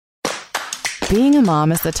being a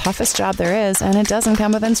mom is the toughest job there is, and it doesn't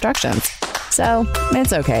come with instructions. So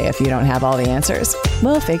it's okay if you don't have all the answers.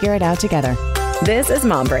 We'll figure it out together. This is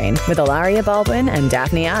Mom Brain with Ilaria Baldwin and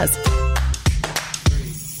Daphne Oz.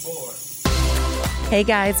 Hey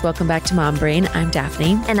guys, welcome back to Mom Brain. I'm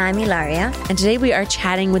Daphne. And I'm Ilaria. And today we are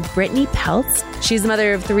chatting with Brittany Peltz. She's the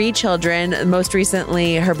mother of 3 children. Most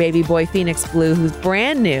recently, her baby boy, Phoenix Blue, who's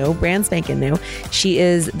brand spanking new. She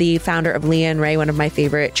is the founder of Leah and Ray, one of my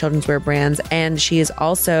favorite children's wear brands. And she is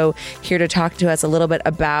also here to talk to us a little bit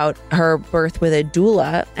about her birth with a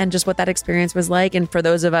doula and just what that experience was like. And for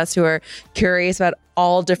those of us who are curious about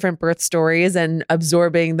all different birth stories and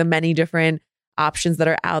absorbing the many different options that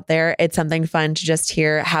are out there, it's something fun to just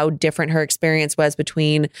hear how different her experience was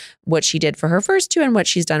between what she did for her first 2 and what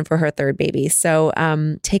she's done for her 3rd baby. So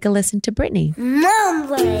take a listen to Brittany. Mom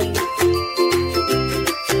Brain.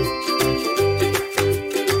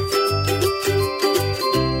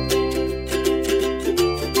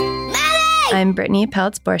 I'm Brittany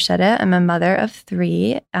Peltz Buerstedde. I'm a mother of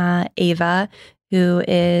 3, Ava, who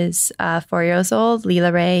is 4 years old,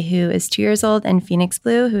 Leah Ray, who is 2 years old, and Phoenix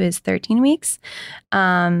Blue, who is 13 weeks,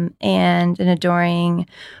 and an adoring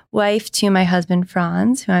wife to my husband,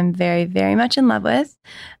 Franz, who I'm very, very much in love with.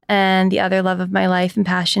 And the other love of my life and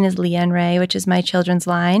passion is Leah and Ray, which is my children's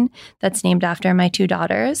line that's named after my 2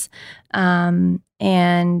 daughters. And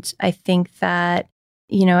I think that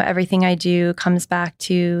everything I do comes back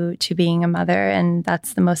to being a mother, and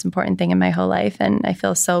that's the most important thing in my whole life. And I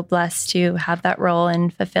feel so blessed to have that role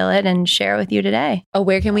and fulfill it and share with you today. Oh,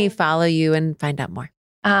 where can we follow you and find out more?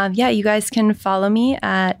 You guys can follow me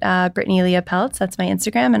at Brittany Leah Peltz. That's my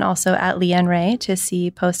Instagram, and also at Leah and Ray to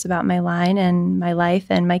see posts about my line and my life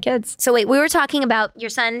and my kids. So wait, we were talking about your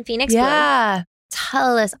son, Phoenix Blue. Yeah.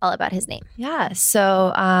 Tell us all about his name. Yeah.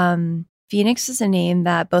 So, Phoenix is a name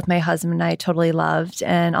that both my husband and I totally loved,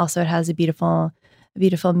 and also it has a beautiful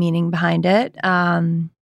meaning behind it. And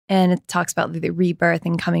it talks about the rebirth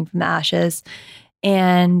and coming from the ashes.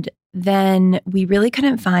 And then we really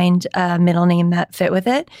couldn't find a middle name that fit with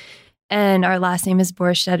it. And our last name is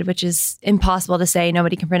Buerstedde, which is impossible to say.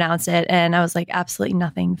 Nobody can pronounce it. And I was like, absolutely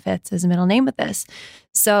nothing fits as a middle name with this.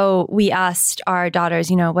 So we asked our daughters,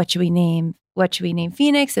 what should we name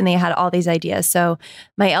Phoenix? And they had all these ideas. So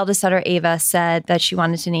my eldest daughter, Ava, said that she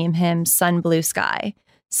wanted to name him Sun Blue Sky.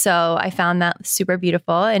 So I found that super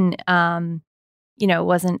beautiful. And,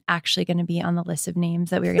 wasn't actually going to be on the list of names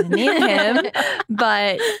that we were going to name him.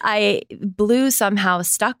 But Blue somehow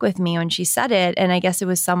stuck with me when she said it. And I guess it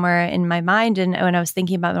was somewhere in my mind. And when I was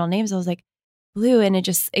thinking about middle names, I was like, Blue. And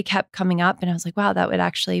it kept coming up. And I was like, wow, that would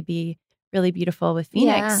actually be really beautiful with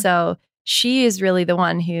Phoenix. Yeah. So she is really the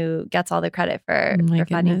one who gets all the credit for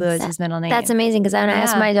finding Blue as his middle name. That's amazing, because when I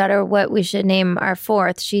asked my daughter what we should name our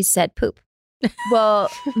 4th, she said poop. Well,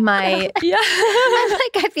 I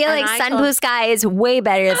feel like Sun Blue Sky is way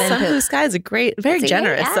better than Sun poop. Blue Sky is very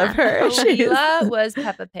generous of her. Leela was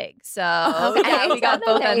Peppa Pig. So we got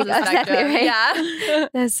both ends of the spectrum. Exactly right. Yeah.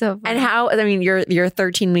 That's so funny. And how, you're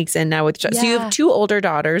 13 weeks in now with, so you have 2 older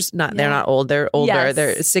daughters. They're not old, they're older. Yes.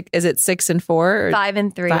 They're 6, is it 6 and 4? Or 5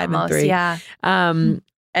 and 3 5 almost, and 3. yeah.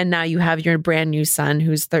 And now you have your brand new son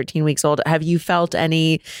who's 13 weeks old. Have you felt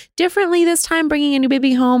any differently this time bringing a new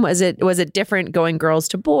baby home? Was it different going girls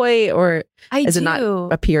to boy, or has it not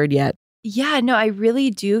appeared yet? Yeah, no, I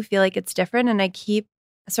really do feel like it's different. And I keep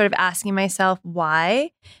sort of asking myself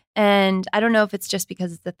why. And I don't know if it's just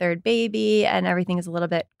because it's the 3rd baby and everything is a little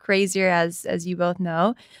bit crazier, as you both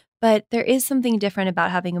know. But there is something different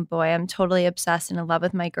about having a boy. I'm totally obsessed and in love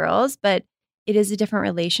with my girls, but it is a different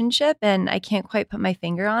relationship, and I can't quite put my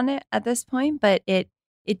finger on it at this point, but it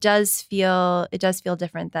does feel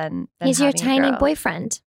different than he's your having a tiny girl.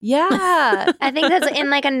 boyfriend. Yeah. I think that's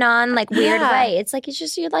in like a non weird way. It's like, he's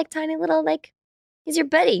just your tiny little, he's your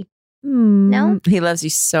buddy. No? He loves you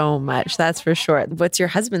so much. That's for sure. What's your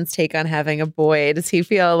husband's take on having a boy? Does he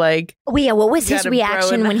feel like... Oh, yeah. What was his got a bro in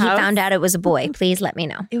reaction the when he house? found out it was a boy? Please let me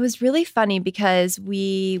know. It was really funny because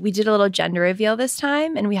we did a little gender reveal this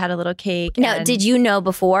time, and we had a little cake. Now, and did you know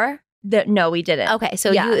before? No, we didn't. Okay.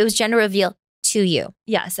 So Yeah. it was gender reveal to you.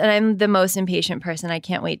 Yes. And I'm the most impatient person. I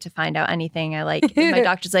can't wait to find out anything. My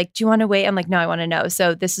doctor's like, do you want to wait? I'm like, no, I want to know.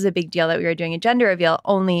 So this is a big deal that we were doing a gender reveal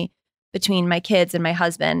only between my kids and my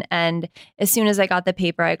husband. And as soon as I got the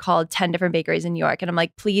paper, I called 10 different bakeries in New York. And I'm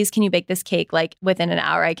like, please, can you bake this cake within an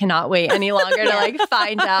hour? I cannot wait any longer to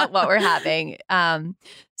find out what we're having.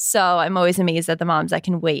 So I'm always amazed at the moms that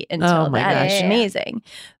can wait until then. It's amazing.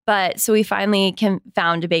 But so we finally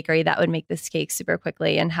found a bakery that would make this cake super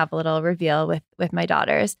quickly and have a little reveal with my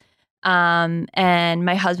daughters. And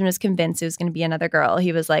my husband was convinced it was going to be another girl.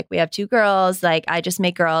 He was like, we have 2 girls. Like, I just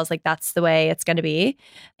make girls. Like, that's the way it's going to be.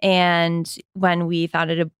 And when we found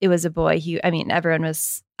it was a boy,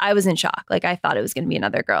 I was in shock. Like, I thought it was going to be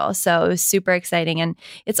another girl. So it was super exciting. And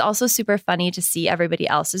it's also super funny to see everybody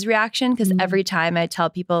else's reaction, because every time I tell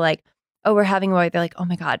people like, oh, we're having a boy, they're like, oh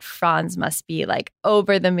my God, Franz must be like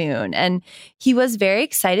over the moon. And he was very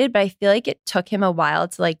excited, but I feel like it took him a while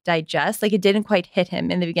to like digest. Like, it didn't quite hit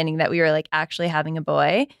him in the beginning that we were like actually having a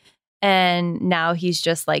boy. And now he's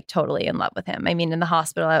just like totally in love with him. I mean, in the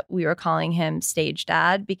hospital, we were calling him stage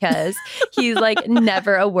dad because he's like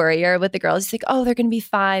never a worrier with the girls. He's like, oh, they're going to be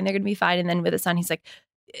fine. They're going to be fine. And then with his son, he's like,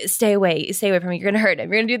 stay away from me. You're going to hurt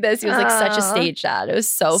him. You're going to do this. He was like such a stage dad. It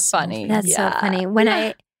was so funny. That's so funny.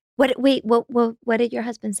 What did your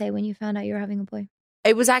husband say when you found out you were having a boy?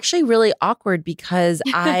 It was actually really awkward because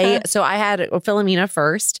I had Philomena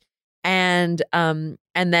first, and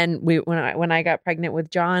then when I got pregnant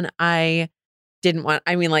with John, I could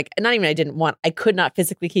not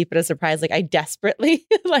physically keep it a surprise. Like, I desperately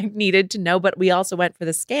like needed to know, but we also went for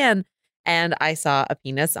the scan and I saw a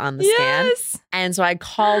penis on the scan. And so I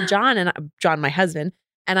called John, my husband,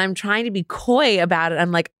 and I'm trying to be coy about it.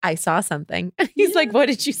 I'm like, I saw something. And he's like, what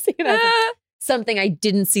did you see? And I was like, something I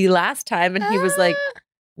didn't see last time. And he was like,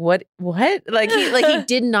 what? Like he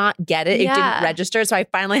did not get it. It didn't register. So I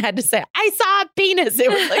finally had to say, I saw a penis.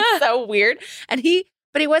 It was like so weird. And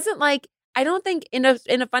but he wasn't like, I don't think in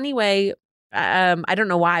a funny way. I don't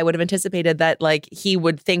know why I would have anticipated that like he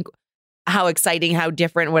would think how exciting, how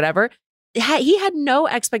different, whatever. He had no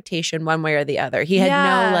expectation one way or the other. He had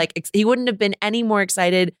no like, he wouldn't have been any more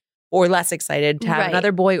excited or less excited to have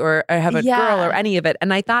another boy or have a girl or any of it.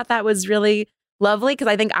 And I thought that was really lovely because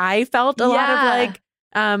I think I felt a lot of like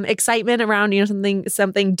excitement around,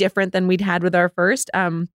 something different than we'd had with our first.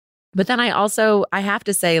 But then I have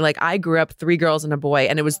to say, like, I grew up 3 girls and a boy,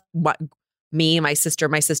 and it was me, my sister,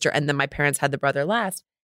 and then my parents had the brother last.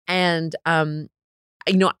 And,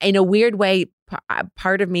 in a weird way,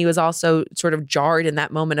 part of me was also sort of jarred in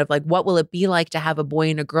that moment of like, what will it be like to have a boy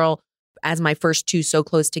and a girl as my first 2 so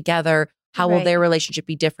close together? How will their relationship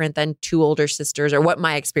be different than 2 older sisters, or what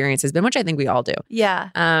my experience has been, which I think we all do. Yeah.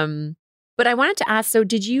 But I wanted to ask, so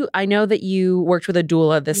I know that you worked with a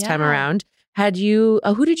doula this time around. Who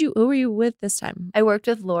were you with this time? I worked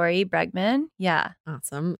with Lori Bregman. Yeah.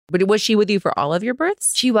 Awesome. But was she with you for all of your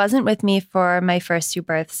births? She wasn't with me for my first 2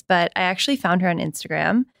 births, but I actually found her on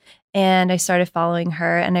Instagram and I started following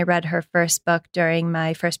her, and I read her first book during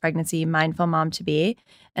my first pregnancy, Mindful Mom to Be.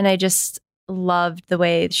 And I just loved the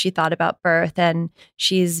way she thought about birth, and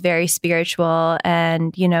she's very spiritual,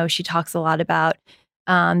 and, she talks a lot about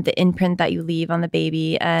the imprint that you leave on the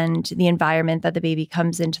baby and the environment that the baby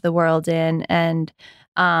comes into the world in, and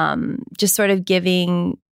just sort of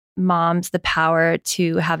giving moms the power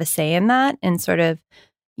to have a say in that and sort of,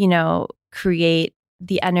 create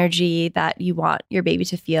the energy that you want your baby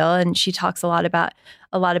to feel. And she talks a lot about,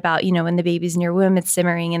 when the baby's in your womb, it's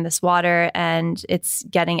simmering in this water and it's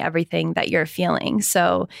getting everything that you're feeling.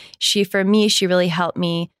 So for me, she really helped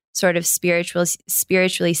me sort of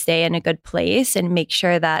spiritually stay in a good place and make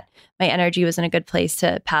sure that my energy was in a good place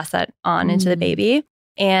to pass that on into the baby.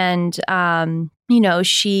 And,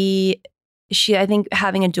 she, I think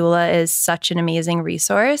having a doula is such an amazing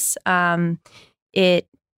resource.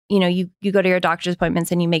 You go to your doctor's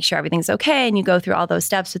appointments and you make sure everything's okay and you go through all those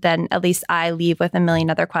steps, but then at least I leave with a million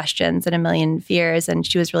other questions and a million fears. And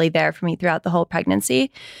she was really there for me throughout the whole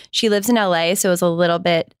pregnancy. She lives in LA, so it was a little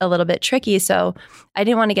bit tricky. So I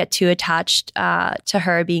didn't want to get too attached to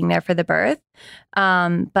her being there for the birth.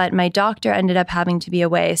 But my doctor ended up having to be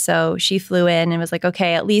away. So she flew in and was like,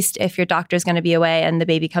 okay, at least if your doctor's going to be away and the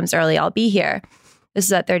baby comes early, I'll be here. This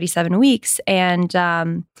is at 37 weeks. And,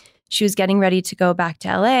 she was getting ready to go back to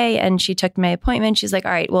LA and she took my appointment. She's like,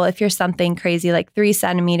 all right, well, if you're something crazy like 3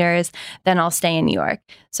 centimeters, then I'll stay in New York.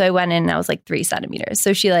 So I went in and I was like 3 centimeters.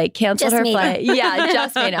 So she like canceled her flight. Yeah,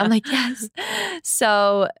 just made it. I'm like, yes.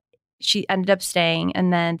 So she ended up staying.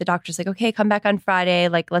 And then the doctor's like, okay, come back on Friday.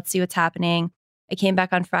 Like, let's see what's happening. I came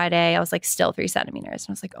back on Friday. I was like still 3 centimeters.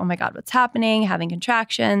 And I was like, oh my God, what's happening? Having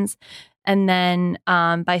contractions. And then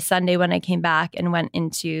by Sunday, when I came back and went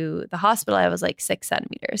into the hospital, I was like 6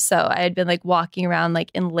 centimeters. So I had been like walking around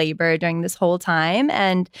like in labor during this whole time.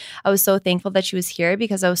 And I was so thankful that she was here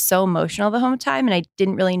because I was so emotional the whole time and I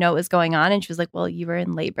didn't really know what was going on. And she was like, well, you were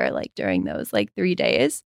in labor like during those like 3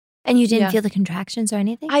 days. And you didn't feel the contractions or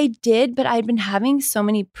anything? I did, but I'd been having so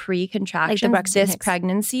many pre-contractions like this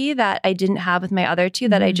pregnancy that I didn't have with my other 2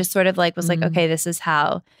 that I just sort of like was like, okay, this is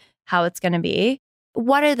how it's going to be.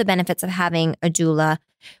 what are the benefits of having a doula?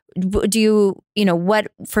 Do you,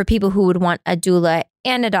 what for people who would want a doula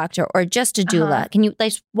and a doctor or just a doula? Can you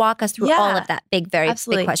like walk us through all of that big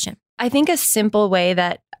question? I think a simple way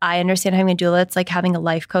that I understand having a doula, it's like having a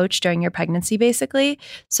life coach during your pregnancy, basically.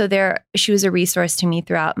 So she was a resource to me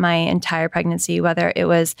throughout my entire pregnancy, whether it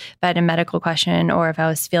was if I had a medical question or if I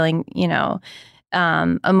was feeling,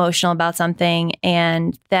 emotional about something.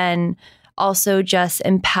 And then also just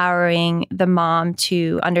empowering the mom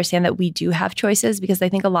to understand that we do have choices, because I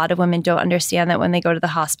think a lot of women don't understand that when they go to the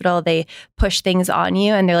hospital, they push things on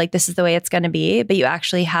you and they're like, this is the way it's going to be, but you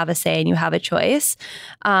actually have a say and you have a choice.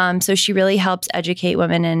 So she really helps educate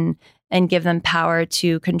women and give them power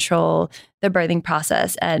to control the birthing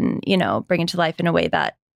process and, bring it to life in a way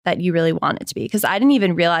that you really want it to be. Because I didn't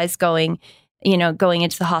even realize going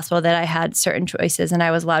into the hospital that I had certain choices and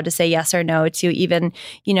I was allowed to say yes or no to even,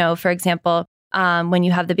 for example, when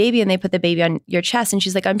you have the baby and they put the baby on your chest and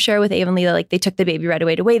she's like, I'm sure with Ava and Leah, like they took the baby right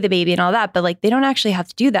away to weigh the baby and all that, but like they don't actually have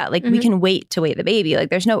to do that. Like we can wait to weigh the baby.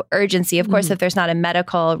 Like there's no urgency. Of course, if there's not a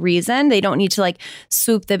medical reason, they don't need to like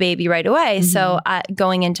swoop the baby right away. So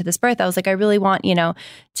going into this birth, I was like, I really want,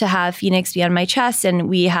 to have Phoenix be on my chest. And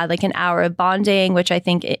we had like an hour of bonding, which I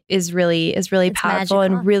think is really powerful magical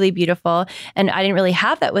and really beautiful. And I didn't really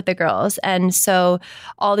have that with the girls. And so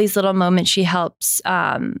all these little moments, she helps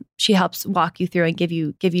walk you through and give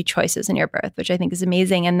you choices in your birth, which I think is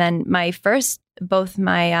amazing. And then both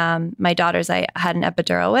my daughters I had an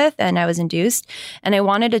epidural with and I was induced, and I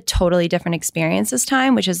wanted a totally different experience this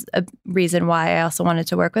time, which is a reason why I also wanted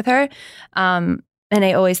to work with her. And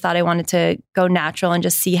I always thought I wanted to go natural and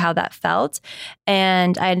just see how that felt.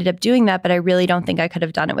 And I ended up doing that, but I really don't think I could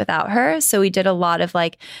have done it without her. So we did a lot of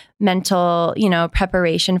like mental,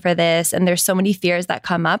 preparation for this. And there's so many fears that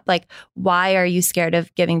come up. Like, why are you scared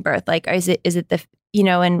of giving birth? Like, is it the,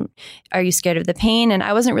 and are you scared of the pain? And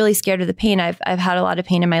I wasn't really scared of the pain. I've had a lot of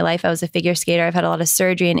pain in my life. I was a figure skater. I've had a lot of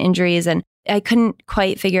surgery and injuries, and I couldn't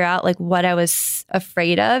quite figure out like what I was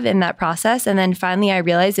afraid of in that process. And then finally I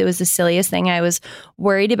realized it was the silliest thing. I was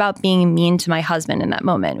worried about being mean to my husband in that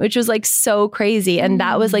moment, which was like so crazy. And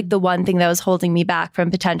that was like the one thing that was holding me back from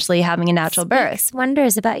potentially having a natural birth.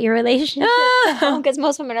 Wonders about your relationship because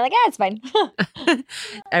most women are like, it's fine.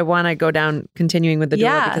 I want to go down continuing with the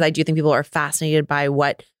doula because I do think people are fascinated by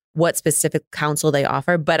what specific counsel they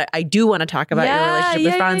offer. But I do want to talk about your relationship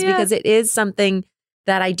with Franz because it is something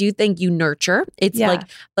that I do think you nurture. It's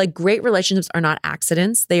like great relationships are not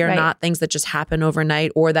accidents. They are not things that just happen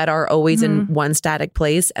overnight or that are always in one static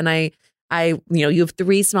place. And I, you have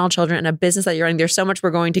 3 small children and a business that you're running. There's so much we're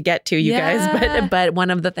going to get to, you guys. But one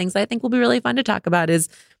of the things that I think will be really fun to talk about is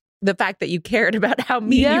the fact that you cared about how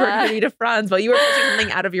mean you were going to be to Franz while you were pushing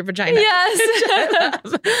something out of your vagina. Yes.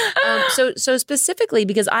 So specifically,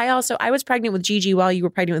 because I was pregnant with Gigi while you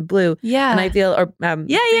were pregnant with Blue. Yeah. And I feel,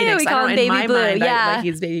 Phoenix, we call him Baby Blue. Like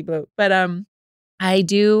he's Baby Blue. But I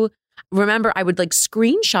do remember I would like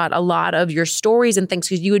screenshot a lot of your stories and things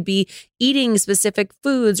because you would be eating specific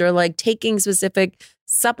foods or like taking specific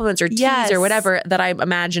supplements or teas or whatever that I'm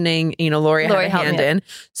imagining, Lori had a hand in.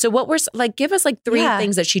 So what were like, give us like 3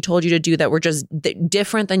 things that she told you to do that were just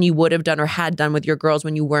different than you would have done or had done with your girls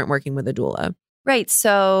when you weren't working with a doula. Right.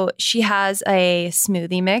 So she has a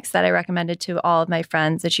smoothie mix that I recommended to all of my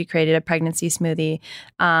friends, that she created a pregnancy smoothie,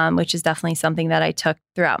 which is definitely something that I took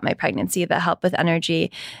throughout my pregnancy that helped with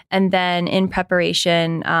energy. And then in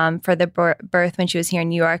preparation for the birth, when she was here in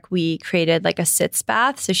New York, we created like a sitz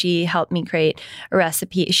bath. So she helped me create a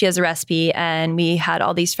recipe. She has a recipe and we had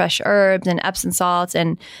all these fresh herbs and Epsom salts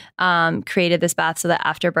and created this bath so that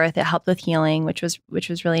after birth, it helped with healing, which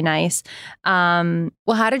was really nice. Well,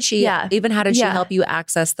 how did she, help you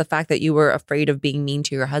access the fact that you were afraid of being mean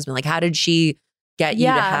to your husband? Like, how did she get you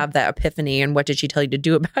to have that epiphany, and what did she tell you to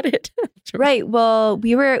do about it? Right. Well,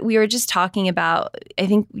 we were just talking about, I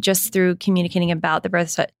think just through communicating about the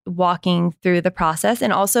birth, walking through the process.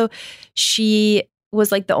 And also she was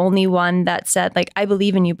like the only one that said like, I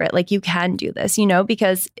believe in you, Britt, like you can do this,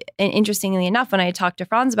 because interestingly enough, when I talked to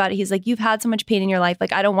Franz about it, he's like, you've had so much pain in your life.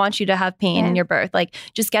 Like, I don't want you to have pain in your birth. Like,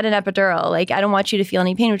 just get an epidural. Like, I don't want you to feel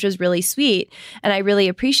any pain, which was really sweet. And I really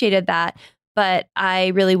appreciated that. But I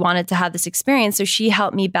really wanted to have this experience. So she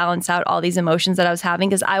helped me balance out all these emotions that I was having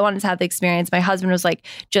because I wanted to have the experience. My husband was like,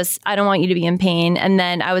 I don't want you to be in pain. And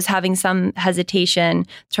then I was having some hesitation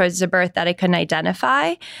towards the birth that I couldn't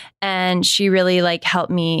identify. And she really like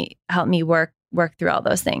helped me work through all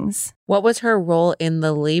those things. What was her role in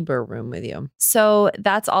the labor room with you? So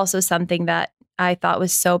that's also something that I thought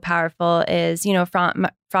was so powerful is,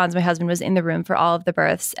 Franz, my husband, was in the room for all of the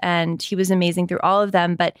births, and he was amazing through all of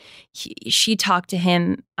them. But she talked to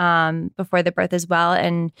him before the birth as well,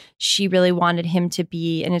 and she really wanted him to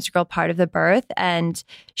be an integral part of the birth. And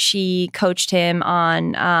she coached him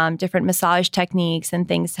on different massage techniques and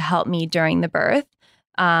things to help me during the birth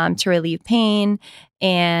to relieve pain.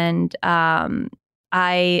 And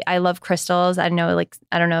I love crystals. I don't know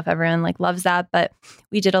if everyone loves that, but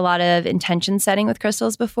we did a lot of intention setting with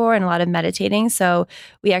crystals before and a lot of meditating. So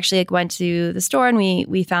we actually went to the store and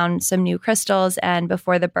we found some new crystals. And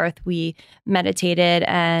before the birth, we meditated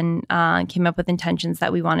and came up with intentions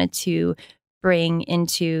that we wanted to bring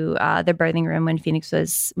into the birthing room when Phoenix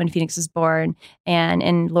was born. And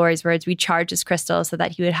in Lori's words, we charged his crystal so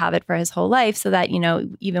that he would have it for his whole life, so that,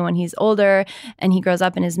 even when he's older and he grows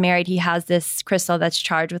up and is married, he has this crystal that's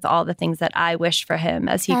charged with all the things that I wish for him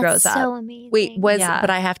as he grows up. So amazing. Wait,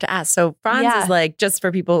 but I have to ask. So Franz is just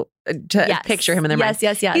for people to picture him in their mind.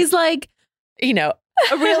 Yes. He's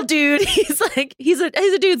a real dude. He's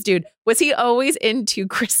a dude's dude. Was he always into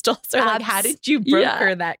crystals, or how did you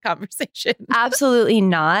broker that conversation? Absolutely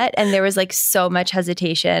not. And there was so much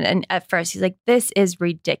hesitation. And at first he's like, this is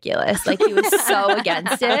ridiculous. He was so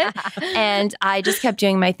against it. And I just kept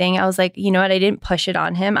doing my thing. I was like, you know what? I didn't push it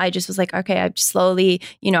on him. I just was like, okay, I slowly,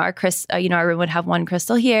 our room would have one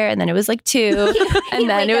crystal here, and then it was 2, and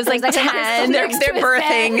then it was 10. They're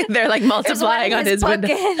birthing. They're multiplying on his window.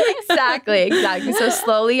 Exactly. So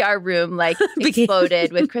slowly our room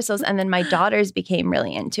exploded with crystals. And then my daughters became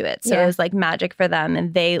really into it. So it was magic for them,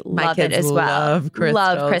 and they love it as well.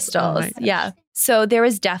 Love crystals. Yeah. So there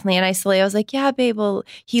was definitely, and I was like, yeah, babe, well,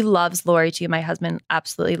 he loves Lori too. My husband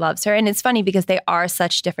absolutely loves her. And it's funny because they are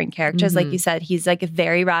such different characters. Like you said, he's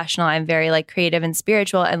very rational. I'm very creative and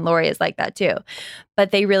spiritual. And Lori is like that too.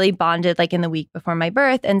 But they really bonded in the week before my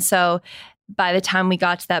birth. And so by the time we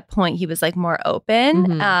got to that point, he was more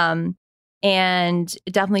open. And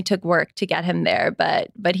it definitely took work to get him there, but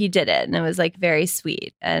he did it, and it was very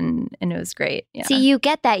sweet, and it was great. Yeah. See, you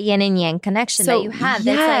get that yin and yang connection that you have.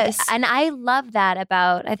 Yes. And I love that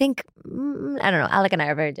about, I think, I don't know, Alec and I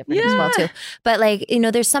are very different as well too. But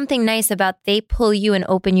there's something nice about they pull you and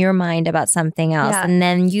open your mind about something else, and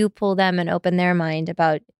then you pull them and open their mind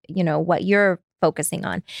about what you're focusing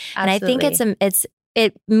on. Absolutely. And I think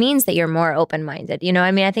it means that you're more open-minded.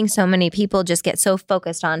 I think so many people just get so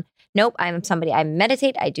focused on, nope, I'm somebody, I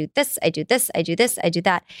meditate, I do this, I do this, I do this, I do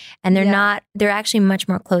that. And they're actually much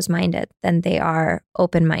more closed-minded than they are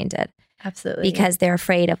open-minded. Absolutely. Because they're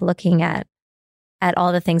afraid of looking at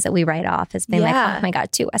all the things that we write off as being oh my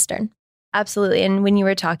God, too Western. Absolutely. And when you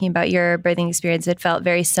were talking about your birthing experience, it felt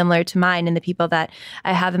very similar to mine, and the people that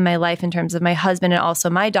I have in my life in terms of my husband and also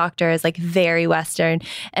my doctor is very Western.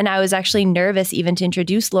 And I was actually nervous even to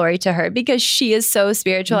introduce Lori to her because she is so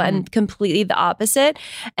spiritual and completely the opposite.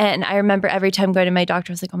 And I remember every time going to my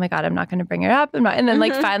doctor, I was like, oh my God, I'm not going to bring her up. And then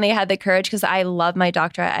finally I had the courage because I love my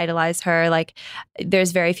doctor. I idolize her.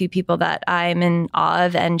 There's very few people that I'm in awe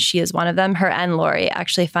of, and she is one of them, her and Lori,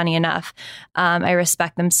 actually, funny enough. I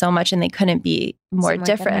respect them so much, and they couldn't be more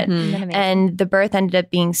different. And the birth ended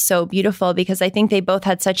up being so beautiful because I think they both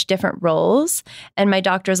had such different roles. And my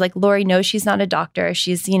doctor was like, Lori knows she's not a doctor.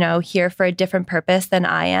 She's, here for a different purpose than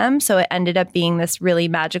I am. So it ended up being this really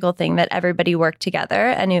magical thing that everybody worked together.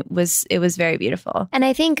 And it was very beautiful. And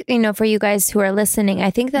I think, for you guys who are listening,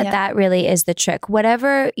 I think that really is the trick.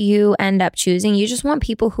 Whatever you end up choosing, you just want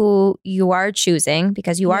people who you are choosing,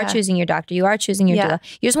 because you are choosing your doctor, you are choosing your doula.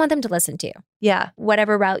 You just want them to listen to you. Yeah.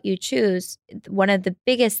 Whatever route you choose, one of the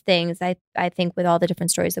biggest things I think with all the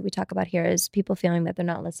different stories that we talk about here is people feeling that they're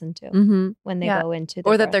not listened to when they go into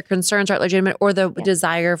or that their concerns aren't legitimate, or the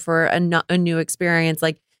desire for a new experience.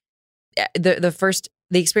 The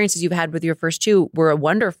experiences you've had with your first two were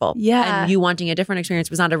wonderful. Yeah. And you wanting a different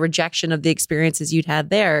experience was not a rejection of the experiences you'd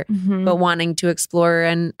had there, but wanting to explore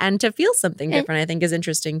and to feel something different, I think is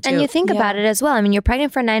interesting too. And you think about it as well. You're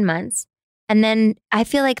pregnant for 9 months. And then I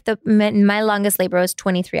feel like my longest labor was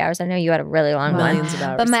 23 hours. I know you had a really long one.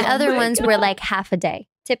 But my other ones were half a day,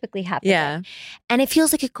 typically half a day. And it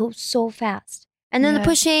feels like it goes so fast. And then the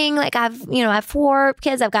pushing, I have 4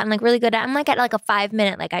 kids I've gotten really good at. I'm at a 5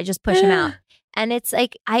 minute, I just push them out. And it's I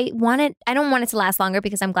don't want it to last longer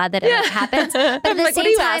because I'm glad that it happens. But at the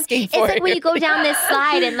same time, it's when you go down this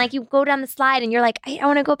slide and you go down the slide and you're I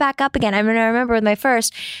want to go back up again. I remember with my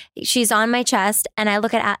first, she's on my chest and I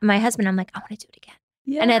look at my husband. I'm I want to do it again.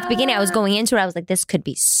 Yeah. And at the beginning I was going into it. I was this could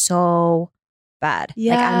be so bad.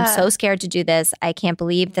 Yeah. I'm so scared to do this. I can't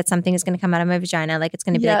believe that something is going to come out of my vagina. It's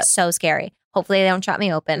going to be so scary. Hopefully they don't chop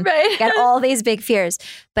me open. Right. Got all these big fears.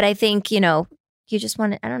 But I think, You just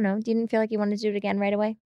wanted, I don't know. You didn't feel like you wanted to do it again right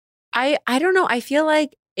away? I don't know. I feel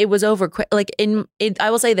like it was over quick. Like I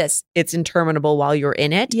will say this, it's interminable while you're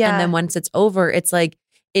in it. Yeah. And then once it's over, it's like,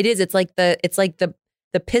 it's like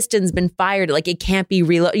the piston's been fired. Like it can't be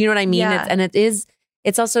reloaded. You know what I mean? Yeah.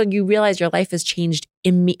 It's also, you realize your life has changed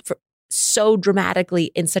so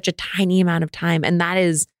dramatically in such a tiny amount of time. And that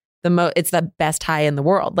is it's the best high in the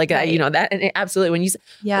world. Like, right. That absolutely. When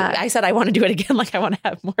I said, I want to do it again. Like I want to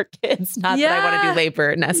have more kids, not that I want to do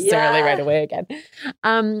labor necessarily right away again.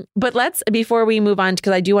 But before we move on,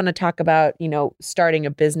 because I do want to talk about, starting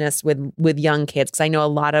a business with young kids. Cause I know a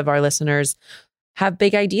lot of our listeners have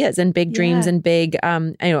big ideas and big dreams and big,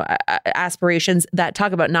 aspirations that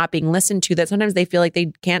talk about not being listened to, that sometimes they feel like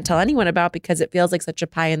they can't tell anyone about because it feels like such a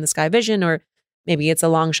pie in the sky vision, or maybe it's a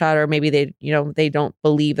long shot, or maybe they don't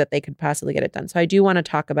believe that they could possibly get it done. So I do want to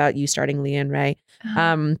talk about you starting Leah and Ray,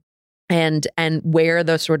 and where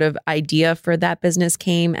the sort of idea for that business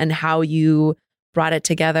came and how you brought it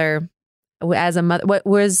together as a mother.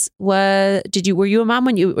 Were you a mom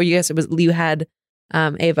when you had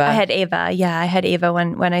Ava? I had Ava. Yeah, I had Ava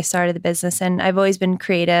when I started the business, and I've always been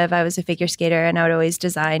creative. I was a figure skater, and I would always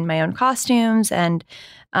design my own costumes, and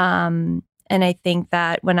I think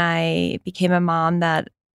that when I became a mom, that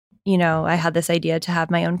I had this idea to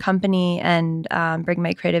have my own company and bring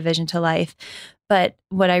my creative vision to life. But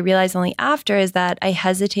what I realized only after is that I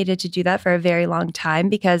hesitated to do that for a very long time,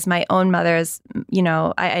 because my own mother is,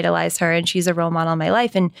 I idolize her, and she's a role model in my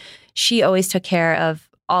life, and she always took care of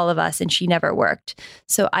all of us, and she never worked.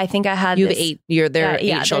 So I think I had eight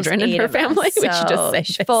children in her family. So we should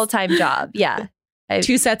just say full-time job. Yeah.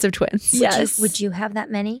 2 sets of twins. Yes. Would you have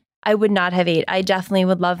that many? I would not have 8. I definitely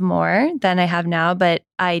would love more than I have now, but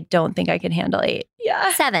I don't think I could handle 8.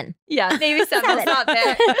 Yeah. 7. Yeah, maybe 7. It's not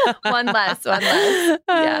there. One less.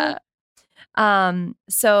 Yeah.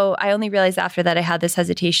 So I only realized after that I had this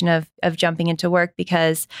hesitation of jumping into work,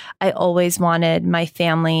 because I always wanted my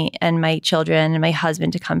family and my children and my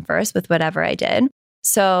husband to come first with whatever I did.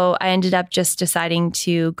 So I ended up just deciding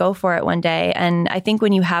to go for it one day. And I think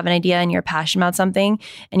when you have an idea and you're passionate about something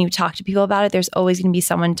and you talk to people about it, there's always going to be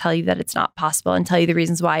someone tell you that it's not possible and tell you the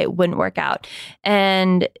reasons why it wouldn't work out.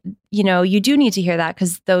 And, you do need to hear that,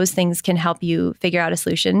 because those things can help you figure out a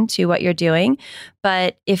solution to what you're doing.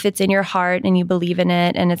 But if it's in your heart and you believe in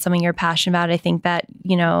it and it's something you're passionate about, I think that,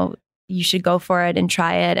 you should go for it and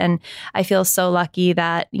try it. And I feel so lucky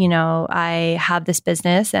that, I have this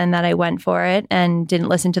business and that I went for it and didn't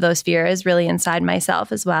listen to those fears really inside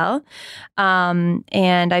myself as well.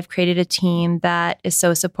 And I've created a team that is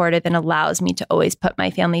so supportive and allows me to always put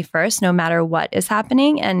my family first, no matter what is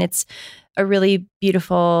happening. And it's a really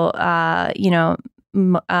beautiful,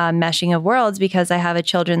 meshing of worlds, because I have a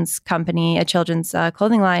children's company, a children's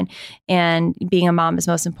clothing line, and being a mom is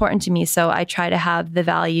most important to me. So I try to have the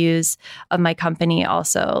values of my company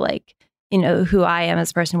also, like, who I am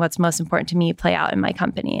as a person, what's most important to me, play out in my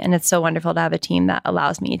company. And it's so wonderful to have a team that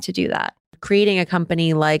allows me to do that. Creating a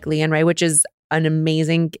company like Leah and Ray, which is an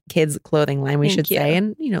amazing kids clothing line, we should say,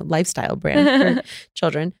 and, lifestyle brand for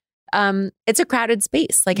children. It's a crowded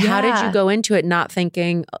space. Like, how did you go into it not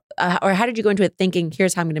thinking, or how did you go into it thinking,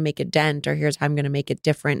 here's how I'm going to make a dent, or here's how I'm going to make it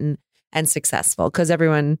different and successful? Because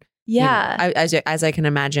everyone, as I can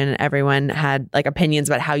imagine, everyone had like opinions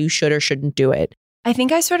about how you should or shouldn't do it. I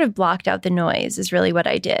think I sort of blocked out the noise is really what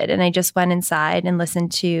I did. And I just went inside and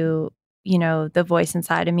listened to, the voice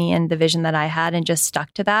inside of me and the vision that I had, and just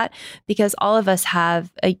stuck to that, because all of us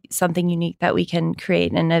have something unique that we can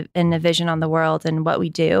create and a vision on the world and what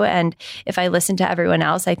we do. And if I listened to everyone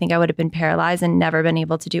else, I think I would have been paralyzed and never been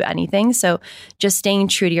able to do anything. So just staying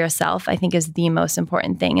true to yourself, I think, is the most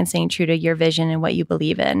important thing, and staying true to your vision and what you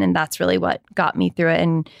believe in. And that's really what got me through it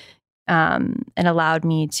and allowed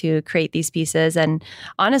me to create these pieces. And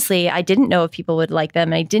honestly, I didn't know if people would like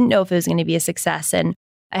them. I didn't know if it was going to be a success. And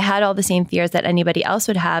I had all the same fears that anybody else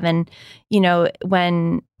would have. And,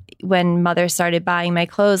 when mothers started buying my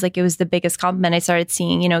clothes, like, it was the biggest compliment. I started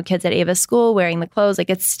seeing, kids at Ava's school wearing the clothes. Like,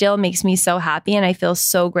 it still makes me so happy. And I feel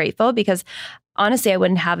so grateful, because honestly, I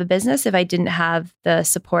wouldn't have a business if I didn't have the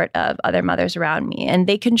support of other mothers around me. And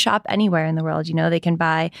they can shop anywhere in the world. They can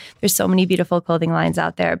buy, there's so many beautiful clothing lines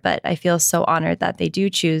out there, but I feel so honored that they do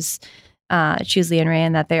choose Leah and Ray,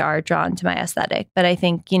 and that they are drawn to my aesthetic. But I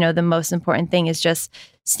think, the most important thing is just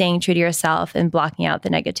staying true to yourself and blocking out the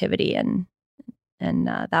negativity and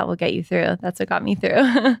that will get you through. That's what got me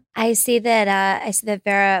through. I see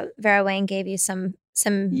that Vera Wang gave you some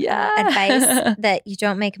advice that you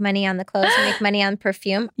don't make money on the clothes, you make money on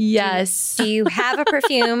perfume. Yes. Do you have a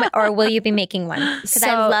perfume or will you be making one? Because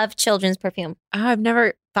I love children's perfume. Oh, I've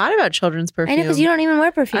never thought about children's perfume. I know, because you don't even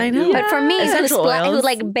wear perfume. I know. But for me, who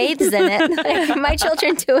like bathes in it, like my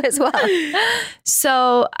children do as well.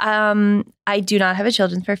 So I do not have a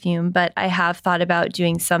children's perfume, but I have thought about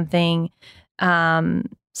doing something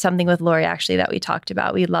with Lori, actually, that we talked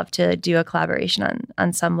about. We'd love to do a collaboration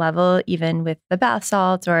on some level, even with the bath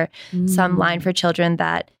salts or some line for children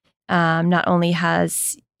that not only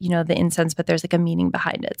has, the incense, but there's like a meaning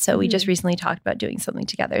behind it. So we just recently talked about doing something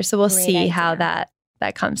together. So we'll see how that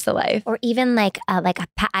comes to life. Or even I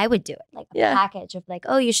would do it, like a package of like,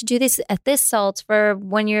 oh, you should do this at this salt for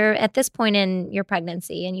when you're at this point in your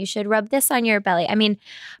pregnancy, and you should rub this on your belly. I mean,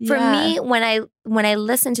 for me, when I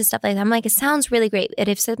listen to stuff like that, I'm like, it sounds really great. And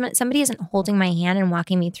if somebody isn't holding my hand and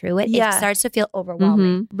walking me through it, it starts to feel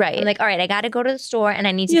overwhelming. Right. I'm like, all right, I got to go to the store and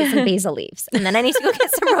I need to get some basil leaves. And then I need to go get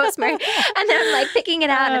some rosemary. And then I'm like picking it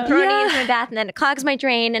out and throwing it into my bath, and then it clogs my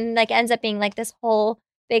drain and like ends up being like this whole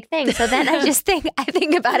big thing. So then I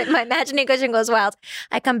think about it. My imagination goes wild.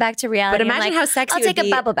 I come back to reality. But imagine how sexy I'll take a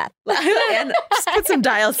bubble bath. And just put some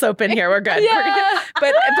dial soap in here. We're good. Yeah.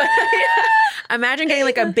 But imagine getting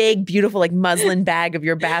like a big, beautiful, like muslin bag of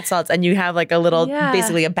your bath salts, and you have like a little,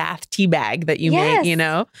 basically a bath tea bag that you make, That's in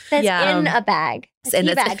a bag. A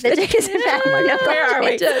tea bag. That is in a bag. Where are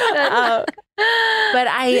we? But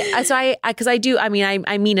I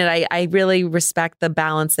mean it. I really respect the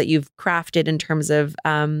balance that you've crafted in terms of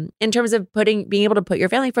being able to put your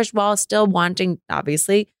family first while still wanting,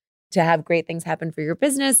 obviously, to have great things happen for your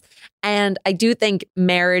business. And I do think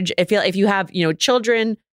marriage, if you have,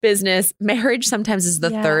 children, business, marriage sometimes is the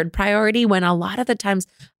third priority, when a lot of the times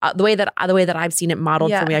the way that I've seen it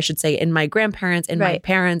modeled for me, I should say, in my grandparents and my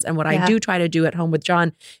parents, and what I do try to do at home with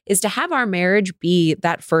John is to have our marriage be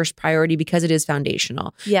that first priority, because it is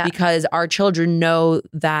foundational. Yeah. Because our children know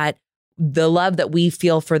that the love that we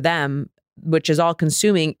feel for them, which is all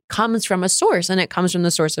consuming, comes from a source, and it comes from the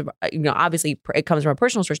source of, obviously it comes from a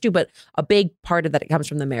personal source too, but a big part of that, it comes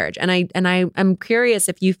from the marriage. And I'm curious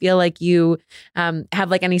if you feel like you have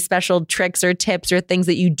like any special tricks or tips or things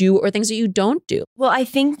that you do or things that you don't do. Well, I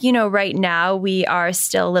think, right now we are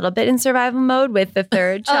still a little bit in survival mode with the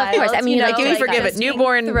third child. Of course. I mean, you forgive it.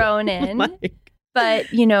 Newborn thrown in. But,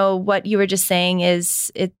 what you were just saying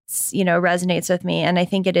is resonates with me. And I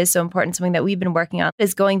think it is so important. Something that we've been working on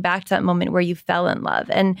is going back to that moment where you fell in love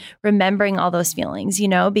and remembering all those feelings,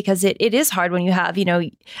 because it is hard when you have,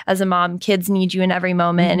 as a mom, kids need you in every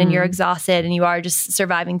moment and you're exhausted and you are just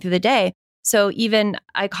surviving through the day. So even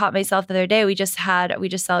I caught myself the other day, we just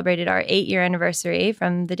celebrated our 8-year anniversary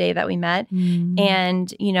from the day that we met.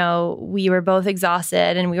 And, we were both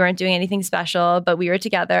exhausted and we weren't doing anything special, but we were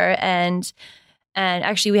together. And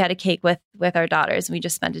actually, we had a cake with our daughters, and we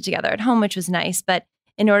just spent it together at home, which was nice. But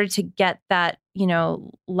in order to get that,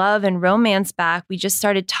 love and romance back, we just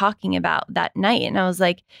started talking about that night. And I was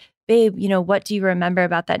like, babe, what do you remember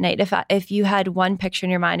about that night? If you had one picture in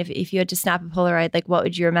your mind, if you had to snap a Polaroid, like what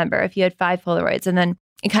would you remember? If you had 5 Polaroids, and then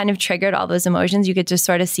it kind of triggered all those emotions. You could just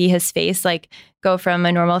sort of see his face like go from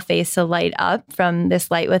a normal face to light up from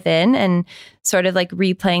this light within, and sort of like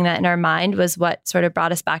replaying that in our mind was what sort of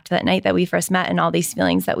brought us back to that night that we first met and all these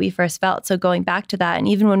feelings that we first felt. So going back to that, and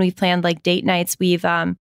even when we planned like date nights, we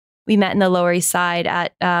met in the Lower East Side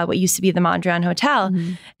at what used to be the Mondrian Hotel.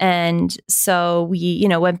 And so we,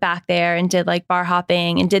 went back there and did like bar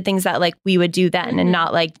hopping and did things that like we would do then and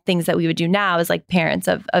not like things that we would do now as like parents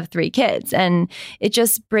of 3 kids. And it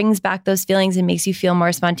just brings back those feelings and makes you feel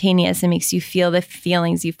more spontaneous and makes you feel the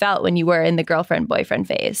feelings you felt when you were in the girlfriend-boyfriend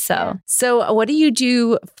phase. So what do you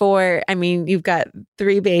do you've got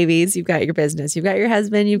 3 babies, you've got your business, you've got your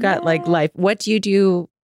husband, you've got like life. What do you do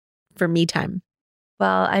for me time?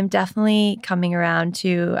 Well, I'm definitely coming around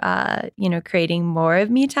to, creating more of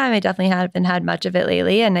me time. I definitely haven't had much of it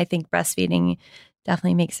lately. And I think breastfeeding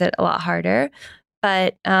definitely makes it a lot harder.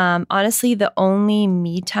 But honestly, the only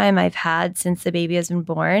me time I've had since the baby has been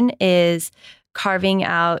born is carving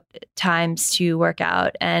out times to work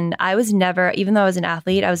out. And I was never, even though I was an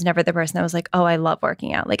athlete, I was never the person that was like, oh, I love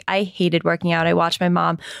working out. Like I hated working out. I watched my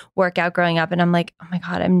mom work out growing up and I'm like, oh my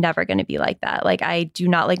God, I'm never going to be like that. Like I do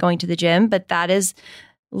not like going to the gym, but that is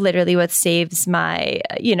literally what saves my,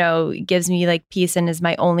 gives me like peace and is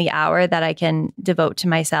my only hour that I can devote to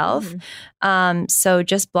myself. So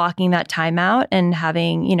just blocking that time out and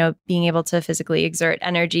having, being able to physically exert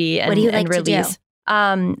energy and, what do you like release. To do?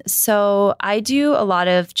 So I do a lot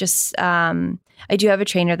of just I do have a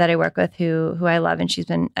trainer that I work with who I love,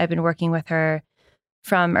 and I've been working with her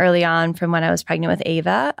from early on, from when I was pregnant with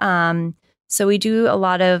Ava. So we do a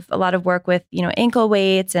lot of work with, ankle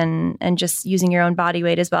weights and just using your own body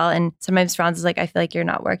weight as well. And sometimes Franz is like, I feel like you're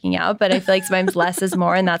not working out, but I feel like sometimes less is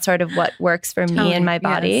more, and that's sort of what works for me and my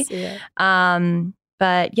body. Yes, yeah.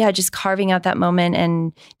 But yeah, just carving out that moment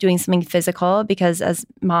and doing something physical, because as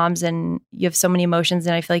moms and you have so many emotions,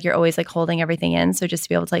 and I feel like you're always like holding everything in. So just to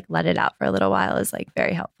be able to like let it out for a little while is like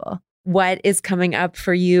very helpful. What is coming up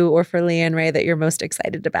for you or for Leah and Ray that you're most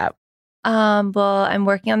excited about? Well, I'm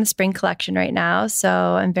working on the spring collection right now, so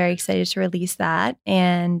I'm very excited to release that,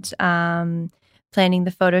 and planning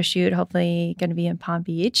the photo shoot, hopefully going to be in Palm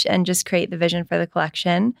Beach, and just create the vision for the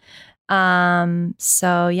collection.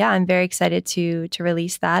 So yeah, I'm very excited to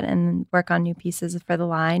release that and work on new pieces for the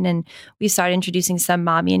line. And we started introducing some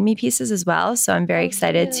Mommy and Me pieces as well. So I'm very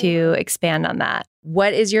excited to expand on that.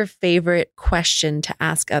 What is your favorite question to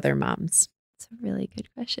ask other moms? It's a really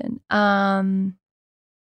good question.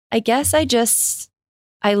 I guess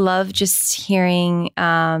I love just hearing,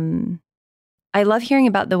 I love hearing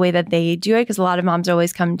about the way that they do it, because a lot of moms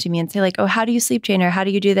always come to me and say like, oh, how do you sleep train, or how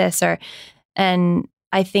do you do this? And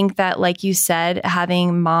I think that, like you said,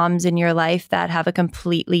 having moms in your life that have a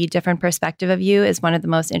completely different perspective of you is one of the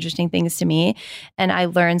most interesting things to me. And I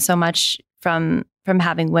learn so much from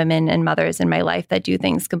having women and mothers in my life that do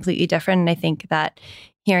things completely different. And I think that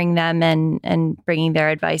hearing them and bringing their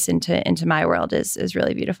advice into my world is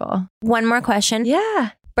really beautiful. One more question. Yeah.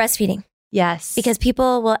 Breastfeeding. Yes. Because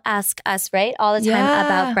people will ask us, right, all the time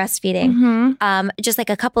about breastfeeding. Mm-hmm. Just like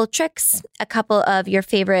a couple of tricks, a couple of your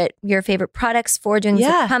favorite products for doing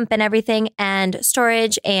the pump and everything, and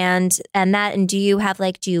storage and that. And do you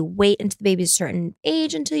wait until the baby's a certain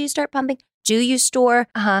age until you start pumping? Do you store?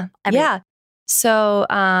 Yeah. So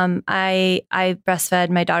I breastfed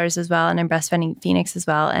my daughters as well, and I'm breastfeeding Phoenix as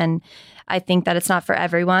well. And I think that it's not for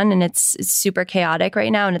everyone, and it's super chaotic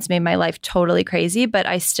right now, and it's made my life totally crazy, but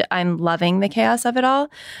I'm loving the chaos of it all.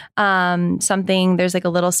 There's like a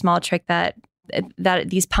little small trick that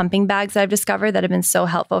these pumping bags that I've discovered that have been so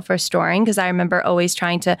helpful for storing, because I remember always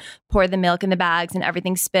trying to pour the milk in the bags and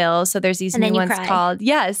everything spills. So there's these new ones called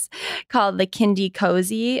the Kindy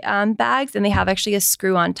Cozy bags, and they have actually a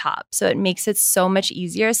screw on top. So it makes it so much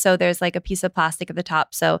easier. So there's like a piece of plastic at the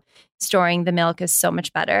top. So storing the milk is so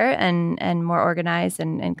much better and more organized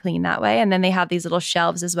and clean that way. And then they have these little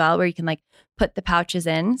shelves as well where you can like put the pouches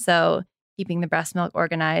in. So keeping the breast milk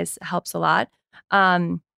organized helps a lot.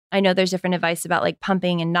 I know there's different advice about like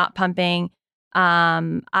pumping and not pumping.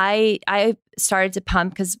 I started to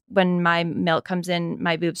pump because when my milk comes in,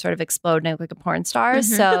 my boobs sort of explode and I look like a porn star.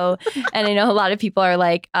 Mm-hmm. So, and I know a lot of people are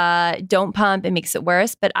like, don't pump, it makes it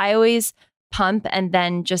worse. But I always pump and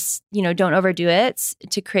then just, don't overdo it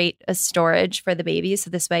to create a storage for the baby. So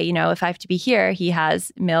this way, if I have to be here, he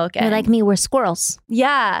has milk. You're like me, we're squirrels.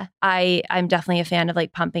 Yeah. I'm definitely a fan of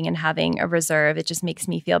like pumping and having a reserve. It just makes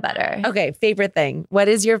me feel better. Okay. Favorite thing. What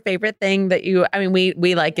is your favorite thing that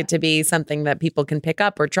we like it to be something that people can pick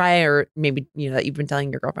up or try, or maybe, that you've been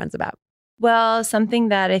telling your girlfriends about? Well, something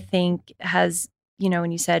that I think has,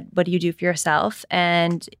 when you said, what do you do for yourself?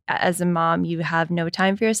 And as a mom, you have no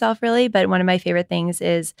time for yourself really. But one of my favorite things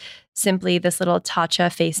is simply this little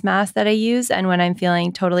Tatcha face mask that I use. And when I'm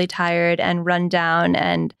feeling totally tired and run down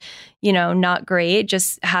and, not great,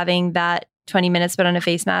 just having that 20 minutes put on a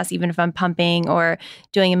face mask, even if I'm pumping or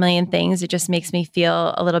doing a million things, it just makes me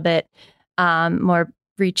feel a little bit more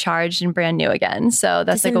recharged and brand new again. So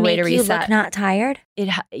that's like a way to reset. Does it make you look not tired?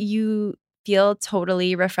 You feel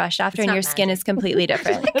totally refreshed after, and your skin is completely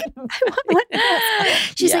different.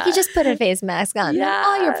 She's like, you just put a face mask on. Yeah.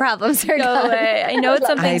 All your problems are gone. Away. I know it's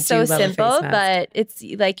something so simple, but it's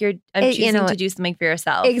like I'm choosing to do something for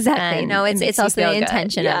yourself. Exactly. No, it's also the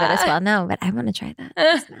intention of it as well. No, but I want to try that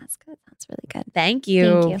face mask. That sounds really good. Thank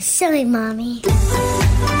you. Thank you. Silly mommy.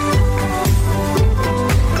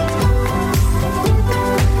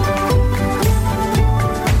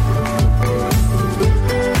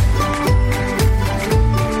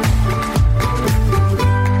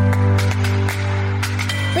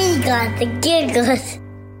 Got the giggles.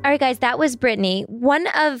 All right, guys, that was Brittany. One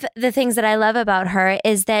of the things that I love about her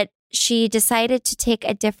is that she decided to take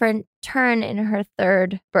a different turn in her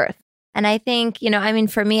third birth. And I think,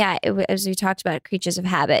 for me, as we talked about, creatures of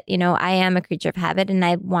habit, I am a creature of habit, and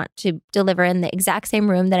I want to deliver in the exact same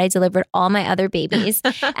room that I delivered all my other babies.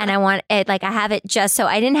 And I want it, I have it just so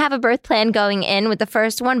I didn't have a birth plan going in with the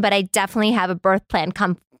first one, but I definitely have a birth plan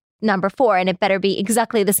come number 4, and it better be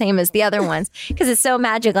exactly the same as the other ones because it's so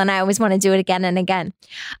magical and I always want to do it again and again.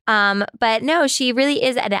 But no, she really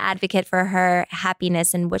is an advocate for her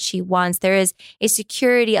happiness and what she wants. There is a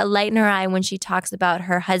security, a light in her eye when she talks about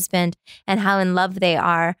her husband and how in love they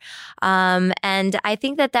are. And I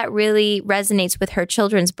think that really resonates with her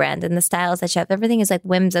children's brand and the styles that she has. Everything is like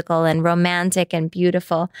whimsical and romantic and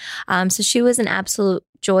beautiful. So she was an absolute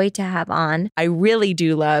joy to have on. I really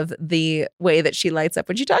do love the way that she lights up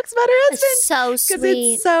when she talks about her husband. It's so sweet.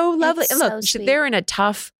 Because it's so lovely. It's and look, so they're in a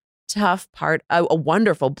tough part, a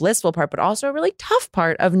wonderful, blissful part, but also a really tough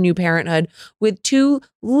part of new parenthood with 2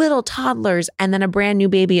 little toddlers and then a brand new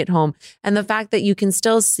baby at home. And the fact that you can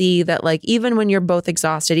still see that, like, even when you're both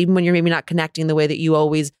exhausted, even when you're maybe not connecting the way that you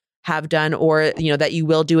always have done, or, you know, that you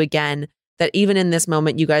will do again, that even in this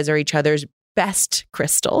moment, you guys are each other's best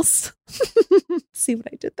crystals. See what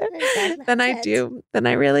I did there? Then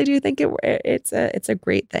I really do think it's a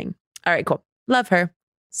great thing. All right, cool. Love her.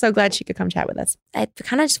 So glad she could come chat with us. I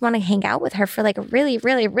kind of just want to hang out with her for like a really,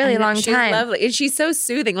 really, really long time. She's lovely. And she's so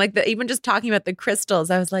soothing. Like, even just talking about the crystals,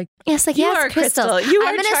 I was like, yes, like, you are a crystal. You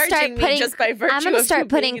are charging me just by virtue of I'm going to start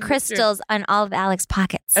putting crystals on all of Alex's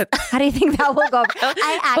pockets. How do you think that will go?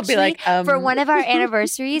 I actually, for one of our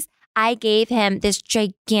anniversaries, I gave him this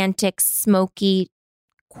gigantic smoky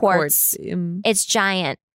quartz. It's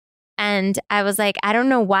giant. And I was like, I don't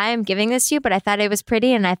know why I'm giving this to you, but I thought it was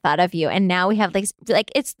pretty and I thought of you. And now we have like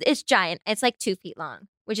it's giant. It's like 2 feet long,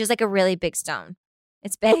 which is like a really big stone.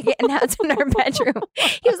 It's big. And now it's in our bedroom.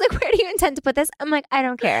 He was like, where do you intend to put this? I'm like, I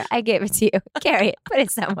don't care. I gave it to you. Carry it. Put it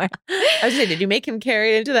somewhere. I was saying, did you make him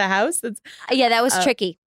carry it into the house? Yeah, that was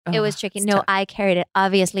tricky. It was tricky. No, tough. I carried it.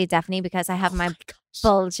 Obviously, Daphne, because I have my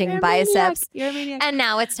bulging biceps. You're a maniac. And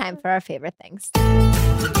now it's time for our favorite things.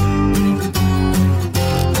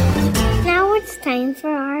 Now it's time for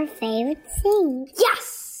our favorite thing.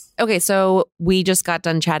 Yes! Okay, so we just got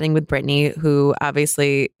done chatting with Brittany, who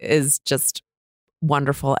obviously is just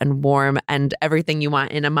wonderful and warm and everything you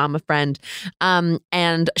want in a mama friend.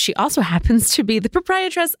 And she also happens to be the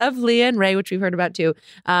proprietress of Leah and Ray, which we've heard about too,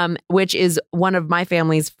 which is one of my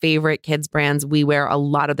family's favorite kids brands. We wear a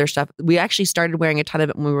lot of their stuff. We actually started wearing a ton of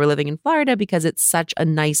it when we were living in Florida because it's such a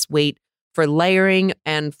nice weight for layering,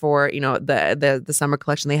 and for, you know, the summer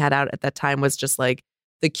collection they had out at that time was just like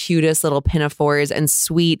the cutest little pinafores and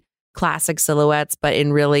sweet classic silhouettes, but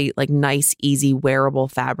in really like nice, easy, wearable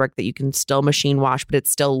fabric that you can still machine wash, but it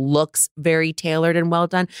still looks very tailored and well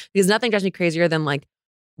done. Because nothing drives me crazier than like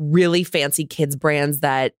really fancy kids brands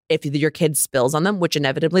that if your kid spills on them, which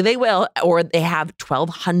inevitably they will, or they have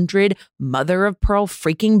 1,200 mother of pearl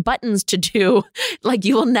freaking buttons to do, like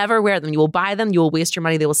you will never wear them. You will buy them. You will waste your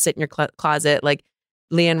money. They will sit in your closet. Like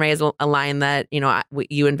Leah and Ray is a line that, you know,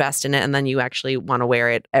 you invest in it and then you actually want to wear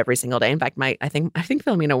it every single day. In fact, I think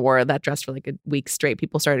Philomena wore that dress for like a week straight.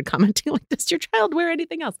 People started commenting like, does your child wear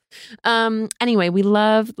anything else? Anyway, we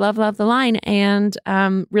love the line, and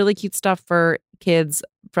really cute stuff for kids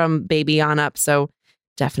from baby on up. So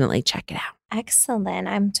definitely check it out. Excellent.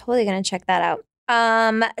 I'm totally going to check that out.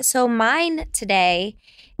 So mine today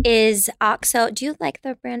is OXO. Do you like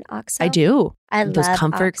the brand OXO? I do. I love those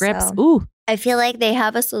comfort OXO. grips. Ooh. I feel like they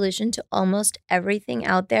have a solution to almost everything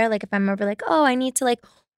out there. Like if I'm ever like, oh, I need to like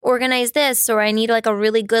organize this, or I need like a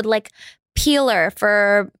really good like peeler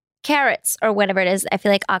for carrots or whatever it is. I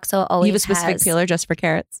feel like OXO always You have a specific has. peeler just for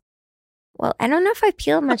carrots? Well, I don't know if I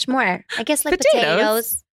peel much more. I guess like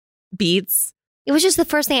potatoes. Beets. It was just the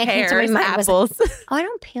first thing that came to my mind. Apples. Oh, I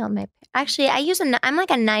don't peel my. Actually, I'm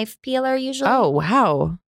like a knife peeler usually. Oh,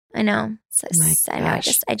 wow. I know. I know.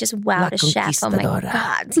 I just wowed a chef. Oh my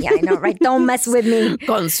God. Yeah, I know, right? Don't mess with me.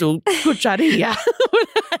 Con su cucharilla.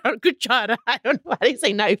 Cuchara. I don't know how to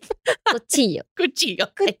say knife. Cuchillo. Cuchillo.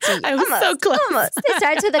 I was so close. Almost. It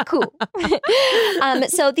starts with a coup.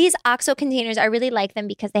 So these OXO containers, I really like them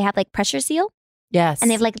because they have like pressure seal. Yes. And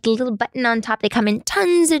they have like the little button on top. They come in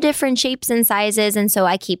tons of different shapes and sizes. And so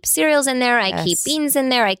I keep cereals in there. I keep beans in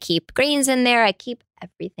there. I keep grains in there. I keep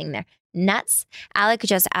everything there. Nuts. Alec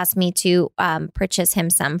just asked me to purchase him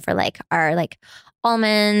some for like our like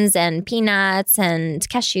almonds and peanuts and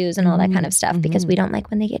cashews and all that kind of stuff because we don't like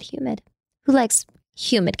when they get humid. Who likes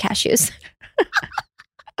humid cashews?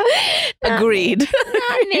 Agreed.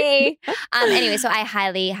 Not me. Anyway, so I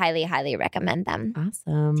highly, highly, highly recommend them.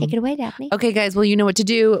 Awesome. Take it away, Daphne. Okay, guys. Well, you know what to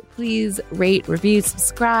do. Please rate, review,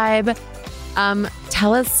 subscribe.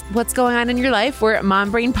 Tell us what's going on in your life. We're at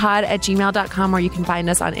mombrainpod@gmail.com, or you can find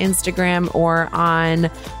us on Instagram or on,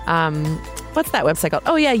 what's that website called?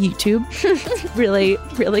 Oh yeah, YouTube. really,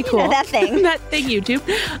 really cool. You know that thing. That thing, YouTube.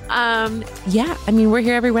 Yeah, I mean, we're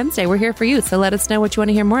here every Wednesday. We're here for you. So let us know what you want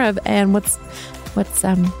to hear more of and what's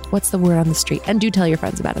what's the word on the street? And do tell your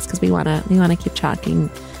friends about us because we wanna keep talking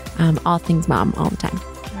all things mom all the time.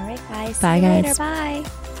 All right, guys. Bye, See you guys. later. Bye.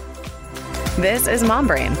 This is Mom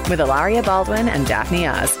Brain with Ilaria Baldwin and Daphne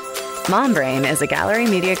Oz. Mom Brain is a Gallery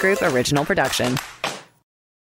Media Group original production.